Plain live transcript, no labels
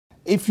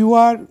If you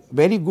are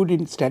very good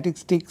in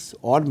statistics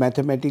or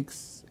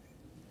mathematics,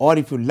 or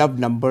if you love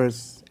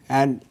numbers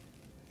and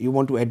you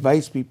want to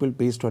advise people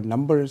based on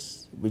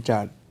numbers, which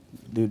are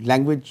the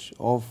language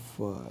of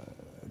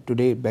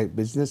today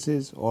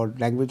businesses or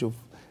language of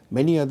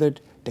many other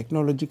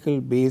technological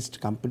based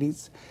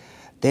companies,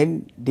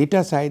 then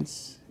data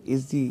science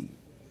is the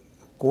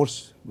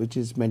course which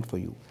is meant for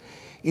you.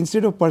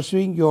 Instead of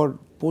pursuing your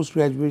post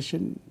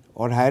graduation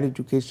or higher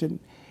education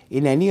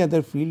in any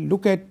other field,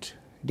 look at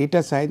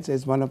data science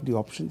as one of the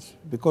options,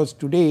 because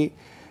today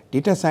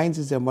data science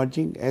is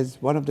emerging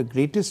as one of the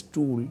greatest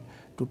tool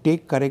to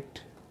take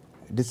correct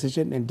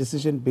decision and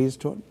decision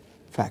based on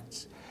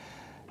facts.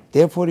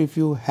 Therefore, if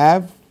you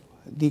have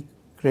the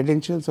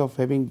credentials of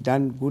having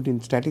done good in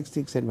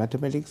statistics and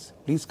mathematics,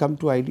 please come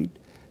to iLEAD,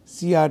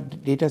 see our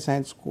data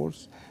science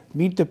course,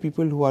 meet the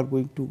people who are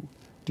going to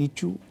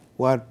teach you,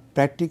 who are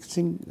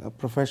practicing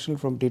professional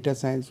from data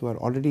science, who are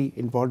already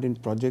involved in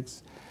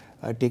projects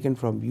taken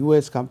from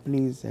US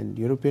companies and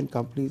European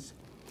companies.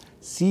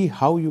 See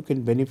how you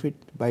can benefit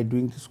by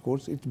doing this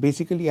course. It's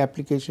basically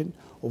application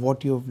of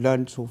what you have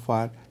learned so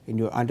far in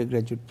your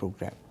undergraduate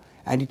program.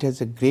 And it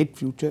has a great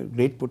future,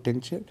 great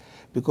potential,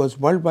 because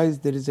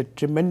worldwide there is a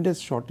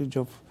tremendous shortage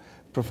of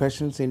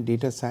professionals in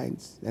data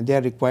science, and they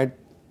are required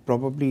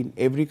probably in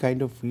every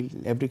kind of field,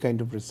 every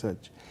kind of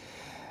research.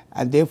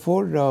 And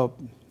therefore,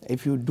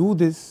 if you do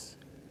this,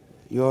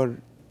 your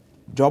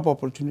job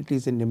opportunity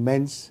is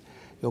immense,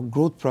 your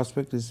growth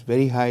prospect is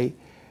very high,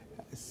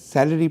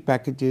 salary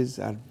packages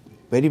are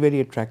very, very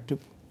attractive.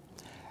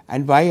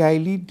 And why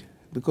iLEAD?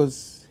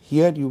 Because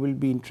here you will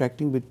be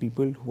interacting with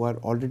people who are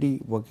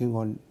already working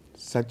on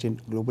such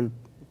in global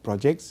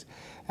projects,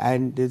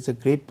 and there is a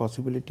great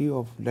possibility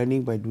of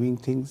learning by doing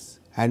things.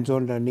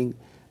 Hands-on learning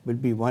will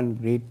be one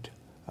great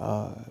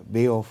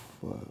way of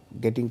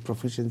getting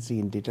proficiency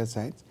in data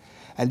science.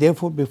 And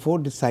therefore, before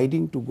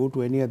deciding to go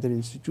to any other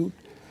institute,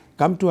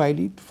 come to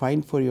iLEAD,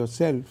 find for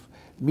yourself,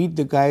 meet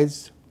the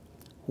guys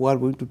who are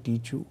going to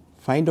teach you,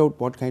 find out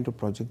what kind of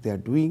project they are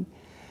doing,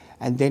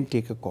 and then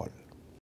take a call.